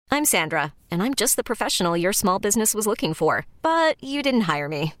I'm Sandra, and I'm just the professional your small business was looking for. But you didn't hire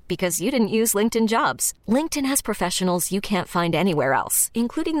me because you didn't use LinkedIn Jobs. LinkedIn has professionals you can't find anywhere else,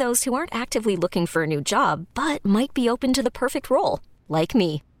 including those who aren't actively looking for a new job, but might be open to the perfect role, like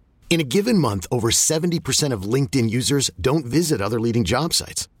me. In a given month, over 70% of LinkedIn users don't visit other leading job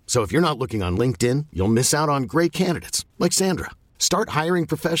sites. So if you're not looking on LinkedIn, you'll miss out on great candidates like Sandra. Start hiring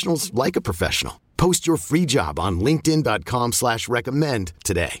professionals like a professional. Post your free job on linkedin.com/recommend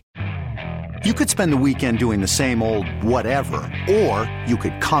today. You could spend the weekend doing the same old whatever, or you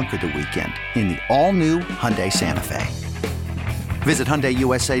could conquer the weekend in the all-new Hyundai Santa Fe. Visit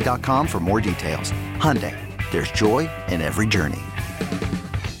HyundaiUSA.com for more details. Hyundai, there's joy in every journey.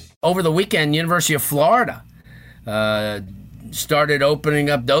 Over the weekend, University of Florida started opening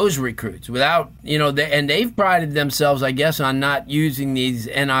up those recruits without, and they've prided themselves, I guess, on not using these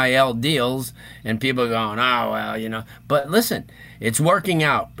NIL deals, and people are going, oh, well, But listen, it's working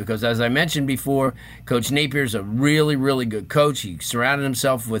out because, as I mentioned before, Coach Napier's a really, really good coach. He surrounded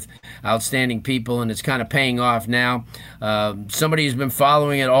himself with outstanding people, and it's kind of paying off now. Somebody who's been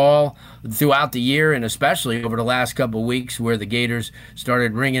following it all throughout the year, and especially over the last couple of weeks where the Gators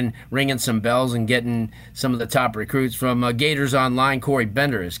started ringing some bells and getting some of the top recruits from Gators Online. Corey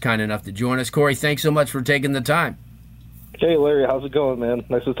Bender is kind enough to join us. Corey, thanks so much for taking the time. Hey, Larry, how's it going, man?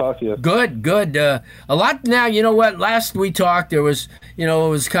 Nice to talk to you. Good. A lot now, you know what? Last we talked, there was, it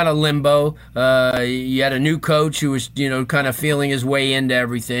was kind of limbo. You had a new coach who was, kind of feeling his way into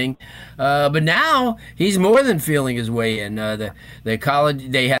everything. But now he's more than feeling his way in. The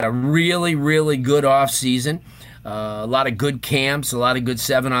college, they had a really, really good off season. A lot of good camps, a lot of good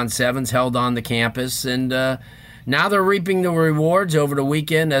 7-on-7s held on the campus, and now they're reaping the rewards over the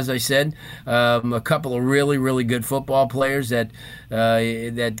weekend. As I said, a couple of really, really good football players that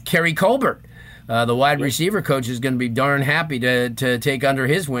Kerry Colbert, the wide receiver coach, is going to be darn happy to take under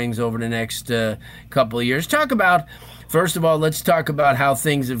his wings over the next couple of years. First of all, let's talk about how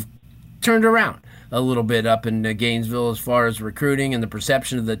things have turned around a little bit up in Gainesville as far as recruiting and the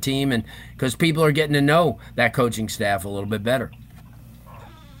perception of the team, and because people are getting to know that coaching staff a little bit better.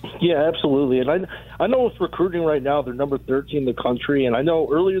 Yeah, absolutely. And I know with recruiting right now, they're number 13 in the country. And I know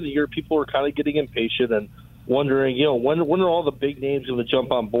earlier in the year, people were kind of getting impatient and wondering, when are all the big names going to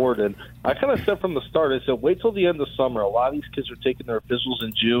jump on board? And I kind of said from the start, I said, wait till the end of summer. A lot of these kids are taking their officials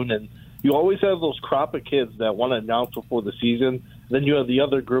in June. And you always have those crop of kids that want to announce before the season. Then you have the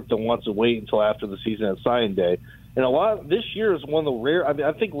other group that wants to wait until after the season at signing day. And this year is one of the rare.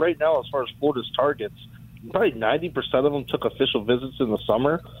 I think right now, as far as Florida's targets, probably 90% of them took official visits in the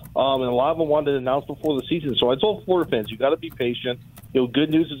summer, and a lot of them wanted to announce before the season. So I told Florida fans, you got to be patient. Good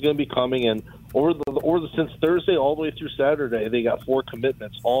news is going to be coming, and since Thursday all the way through Saturday, they got 4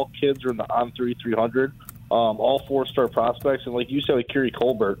 commitments. All kids are in the On300, all 4-star prospects, and like you said, with Kerry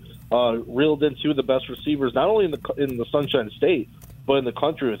Colbert, reeled in 2 of the best receivers, not only in the Sunshine State, but in the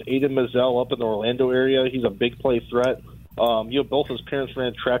country, with Aiden Mazzell up in the Orlando area. He's a big play threat. Both his parents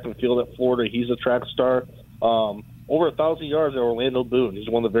ran track and field at Florida. He's a track star. Over 1,000 yards at Orlando Boone. He's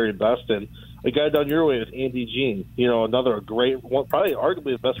one of the very best. And a guy down your way is Andy Jean. Another great one, probably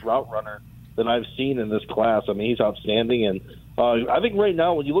arguably the best route runner that I've seen in this class. I mean, he's outstanding. And I think right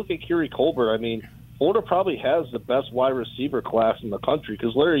now, when you look at Kerry Colbert, I mean, Florida probably has the best wide receiver class in the country.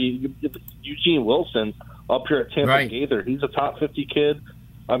 Because Larry, Eugene Wilson up here at Tampa Gaither, he's a top 50 kid.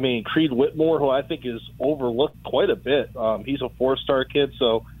 I mean, Creed Whitmore, who I think is overlooked quite a bit. He's a 4-star kid.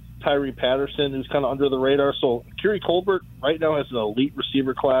 So Tyree Patterson, who's kind of under the radar. So Kerry Colbert right now has an elite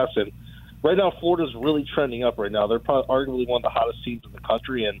receiver class. And right now Florida's really trending up right now. They're probably arguably one of the hottest teams in the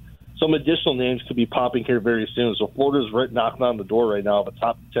country. And some additional names could be popping here very soon. So Florida's knocking on the door right now of a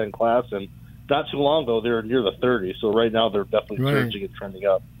top 10 class. And not too long ago, they were near the 30. So right now they're definitely surging and trending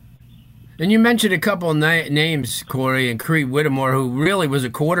up. And you mentioned a couple of names, Corey, and Creed Whitmore, who really was a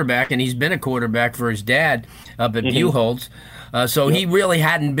quarterback, and he's been a quarterback for his dad up at Buchholz. He really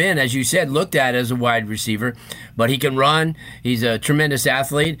hadn't been, as you said, looked at as a wide receiver, but he can run. He's a tremendous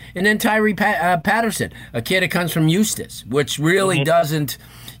athlete. And then Tyree Patterson, a kid that comes from Eustis, which really doesn't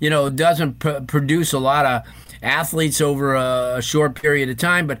produce a lot of athletes over a short period of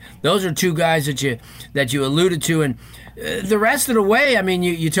time. But those are 2 guys that you alluded to, and the rest of the way, I mean,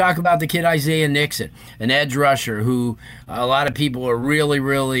 you talk about the kid Isaiah Nixon, an edge rusher who a lot of people are really,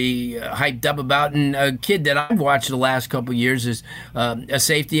 really hyped up about. And a kid that I've watched the last couple of years is a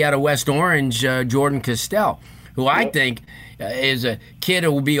safety out of West Orange, Jordan Castell, who I think is a kid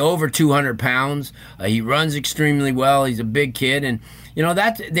who will be over 200 pounds. He runs extremely well. He's a big kid, and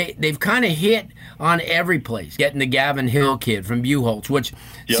they've kind of hit on every place. Getting the Gavin Hill kid from Buchholz, which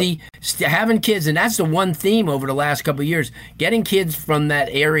having kids, and that's the one theme over the last couple of years, getting kids from that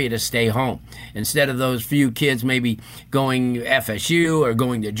area to stay home instead of those few kids maybe going FSU or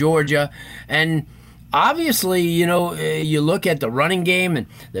going to Georgia. And obviously, you look at the running game and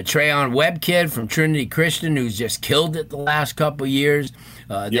the Trayon Webb kid from Trinity Christian, who's just killed it the last couple of years.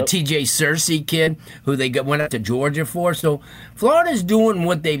 The TJ Searcy kid, who they went up to Georgia for. So Florida's doing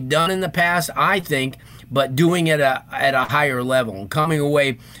what they've done in the past, I think, but doing it at a higher level and coming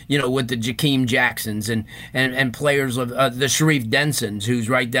away, with the Jakeem Jacksons and players of the Sharif Densons, who's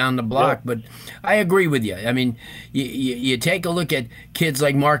right down the block. Yep. But I agree with you. I mean, you take a look at kids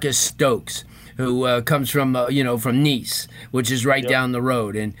like Marcus Stokes, who comes from Nice, which is right down the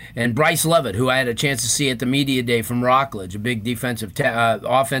road, and Bryce Levitt, who I had a chance to see at the media day from Rockledge, a big offensive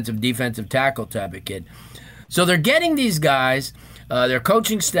defensive tackle type of kid. So they're getting these guys. Their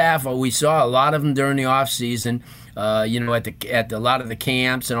coaching staff, we saw a lot of them during the off season. At a lot of the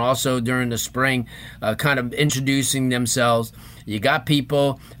camps and also during the spring, kind of introducing themselves. You got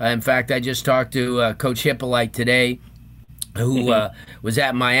people. In fact, I just talked to Coach Hippolyte today, who was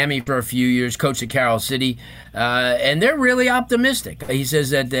at Miami for a few years, coached at Carroll City, and they're really optimistic. He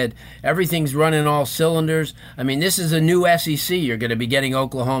says that everything's running all cylinders. I mean, this is a new SEC. You're going to be getting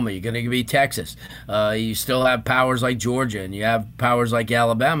Oklahoma. You're going to be Texas. You still have powers like Georgia, and you have powers like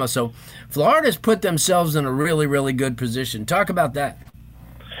Alabama. So Florida's put themselves in a really, really good position. Talk about that.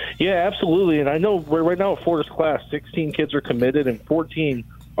 Yeah, absolutely. And I know right now at Florida's class, 16 kids are committed, and 14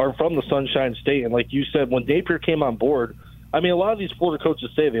 are from the Sunshine State. And like you said, when Napier came on board, I mean, a lot of these Florida coaches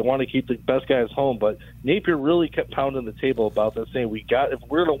say they want to keep the best guys home, but Napier really kept pounding the table about that, saying if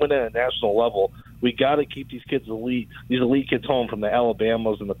we're going to win at a national level, we got to keep these elite kids home from the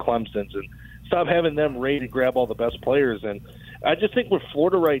Alabamas and the Clemsons, and stop having them raid and grab all the best players. And I just think with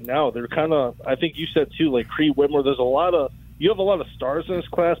Florida right now, they're kind of, I think you said too, like Cree Whitmer, you have a lot of stars in this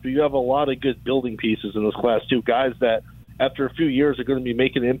class, but you have a lot of good building pieces in this class too, guys that after a few years are going to be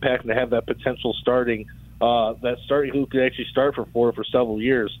making an impact and have that potential starting who could actually start for Florida for several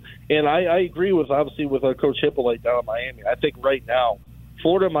years. And I agree with Coach Hippolyte down in Miami. I think right now,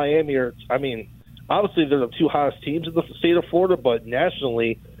 Florida and Miami obviously they're the two hottest teams in the state of Florida, but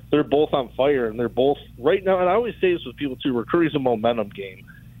nationally they're both on fire, and they're both right now. And I always say this with people too: recruiting's a momentum game.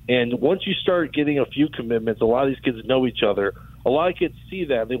 And once you start getting a few commitments, a lot of these kids know each other. A lot of kids see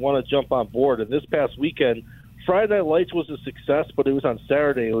that, and they want to jump on board. And this past weekend, Friday Night Lights was a success, but it was on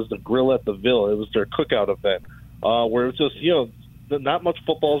Saturday. It was the Grill at the Ville. It was their cookout event, where it's just, not much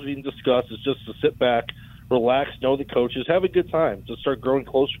football is being discussed. It's just to sit back, relax, know the coaches, have a good time, to start growing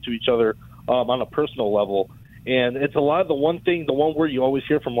closer to each other on a personal level. And it's a lot of the one word you always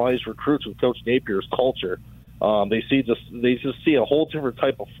hear from a lot of these recruits with Coach Napier is culture. They just see a whole different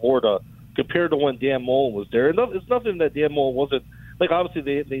type of Florida compared to when Dan Mullen was there. And it's nothing that Dan Mullen wasn't. Like,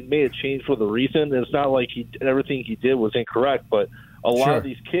 obviously, they made a change for the reason. And it's not like everything he did was incorrect, but a lot of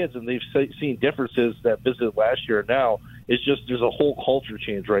these kids, and they've seen differences that visited last year and now, it's just there's a whole culture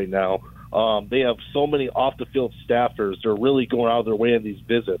change right now. They have so many off-the-field staffers. They're really going out of their way in these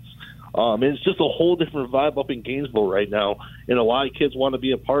visits. And it's just a whole different vibe up in Gainesville right now, and a lot of kids want to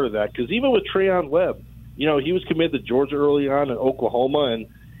be a part of that. Because even with Trayon Webb, he was committed to Georgia early on and Oklahoma, and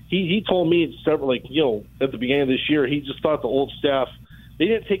he told me several, at the beginning of this year, he just thought the old staff, they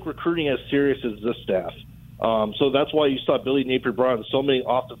didn't take recruiting as serious as this staff. So that's why you saw Billy Napier brought in so many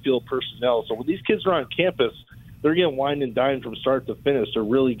off-the-field personnel. So when these kids are on campus, they're getting wined and dined from start to finish. They're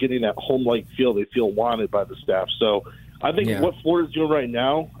really getting that home-like feel. They feel wanted by the staff. So I think what Florida's doing right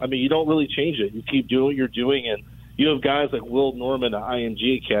now, you don't really change it. You keep doing what you're doing, and you have guys like Will Norman at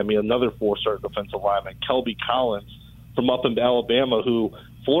IMG Academy, another four-star defensive lineman, Kelby Collins from up in Alabama, who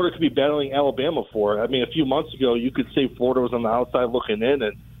Florida could be battling Alabama for. A few months ago, you could say Florida was on the outside looking in,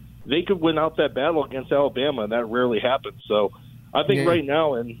 and they could win out that battle against Alabama, and that rarely happens. So I think right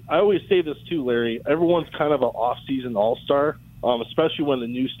now, and I always say this too, Larry, everyone's kind of an off-season all-star, especially when the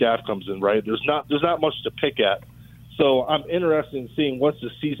new staff comes in, right? There's not much to pick at. So I'm interested in seeing once the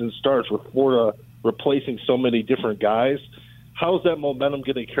season starts with Florida replacing so many different guys, how's that momentum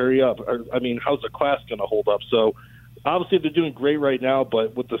going to carry up? How's the class going to hold up? So obviously they're doing great right now,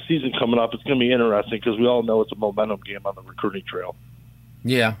 but with the season coming up, it's going to be interesting because we all know it's a momentum game on the recruiting trail.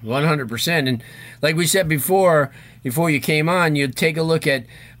 Yeah, 100%. And like we said before, before you came on, you take a look at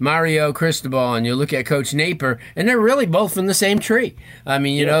Mario Cristobal and you look at Coach Napier, and they're really both from the same tree. I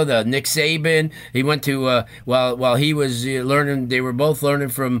mean, you know, the Nick Saban, he went to, while he was learning, they were both learning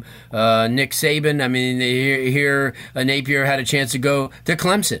from Nick Saban. I mean, here Napier had a chance to go to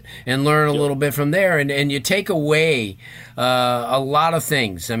Clemson and learn a little bit from there, and you take away a lot of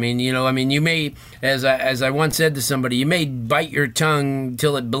things. I mean, you may, as I once said to somebody, you may bite your tongue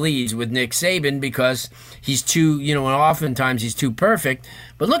till it bleeds with Nick Saban because he's too, and oftentimes he's too perfect.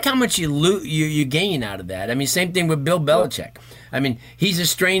 But look how much you gain out of that. I mean, same thing with Bill Belichick. I mean, he's a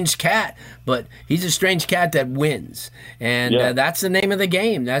strange cat, but he's a strange cat that wins. And that's the name of the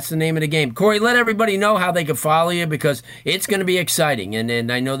game. That's the name of the game. Corey, let everybody know how they can follow you because it's going to be exciting.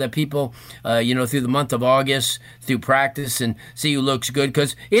 And I know that people, through the month of August, through practice and see who looks good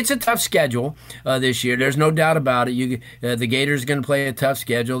because it's a tough schedule this year. There's no doubt about it. The Gators are going to play a tough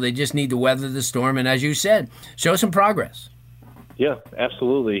schedule. They just need to weather the storm. And as you said, show some progress. Yeah,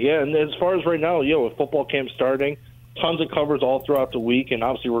 absolutely. Yeah, and as far as right now, with football camp starting, tons of covers all throughout the week, and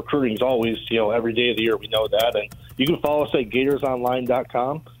obviously recruiting is always, every day of the year. We know that, and you can follow us at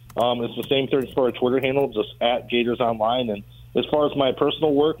GatorsOnline.com. It's the same thing for our Twitter handle, just at GatorsOnline. And as far as my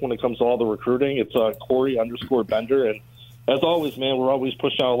personal work, when it comes to all the recruiting, it's Corey_Bender. And as always, man, we're always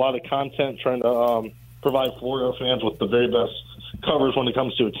pushing out a lot of content, trying to provide Florida fans with the very best covers when it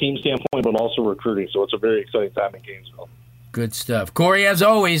comes to a team standpoint, but also recruiting. So it's a very exciting time in Gainesville. Good stuff. Corey, as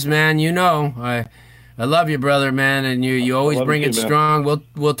always, man, I love you, brother, man, and you always bring it strong.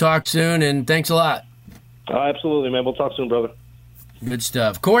 We'll talk soon, and thanks a lot. Absolutely, man. We'll talk soon, brother. Good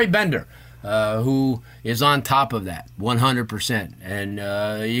stuff. Corey Bender, who is on top of that 100%,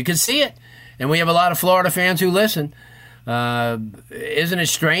 and you can see it. And we have a lot of Florida fans who listen. Isn't it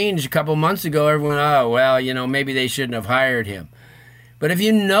strange? A couple months ago, everyone, maybe they shouldn't have hired him. But if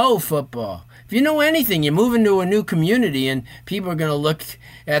you know football, if you know anything, you move into a new community and people are going to look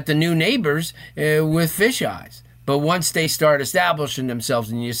at the new neighbors with fish eyes. But once they start establishing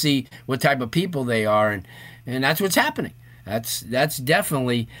themselves and you see what type of people they are, and that's what's happening. That's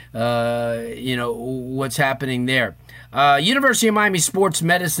definitely, what's happening there. University of Miami Sports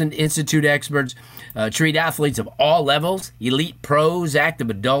Medicine Institute experts treat athletes of all levels, elite pros, active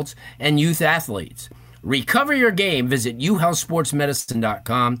adults, and youth athletes. Recover your game. Visit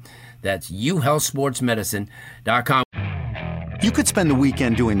uhealthsportsmedicine.com. That's uhealthsportsmedicine.com. You could spend the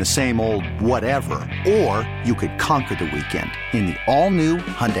weekend doing the same old whatever, or you could conquer the weekend in the all-new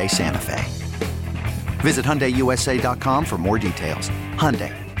Hyundai Santa Fe. Visit HyundaiUSA.com for more details.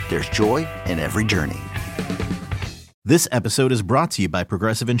 Hyundai, there's joy in every journey. This episode is brought to you by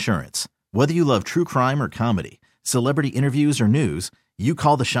Progressive Insurance. Whether you love true crime or comedy, celebrity interviews or news, you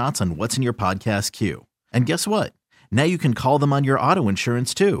call the shots on what's in your podcast queue. And guess what? Now you can call them on your auto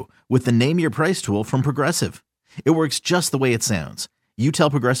insurance too with the Name Your Price tool from Progressive. It works just the way it sounds. You tell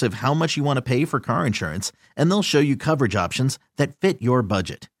Progressive how much you want to pay for car insurance, and they'll show you coverage options that fit your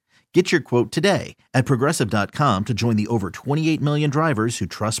budget. Get your quote today at Progressive.com to join the over 28 million drivers who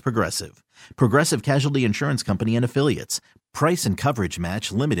trust Progressive. Progressive Casualty Insurance Company and Affiliates. Price and coverage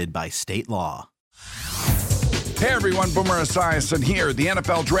match limited by state law. Hey everyone, Boomer Esiason here. The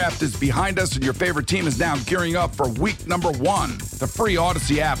NFL Draft is behind us and your favorite team is now gearing up for week number 1. The free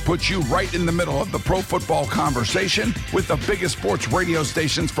Odyssey app puts you right in the middle of the pro football conversation with the biggest sports radio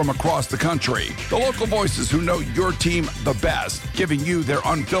stations from across the country. The local voices who know your team the best, giving you their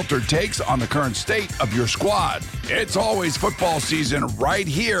unfiltered takes on the current state of your squad. It's always football season right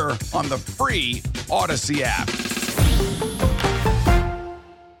here on the free Odyssey app.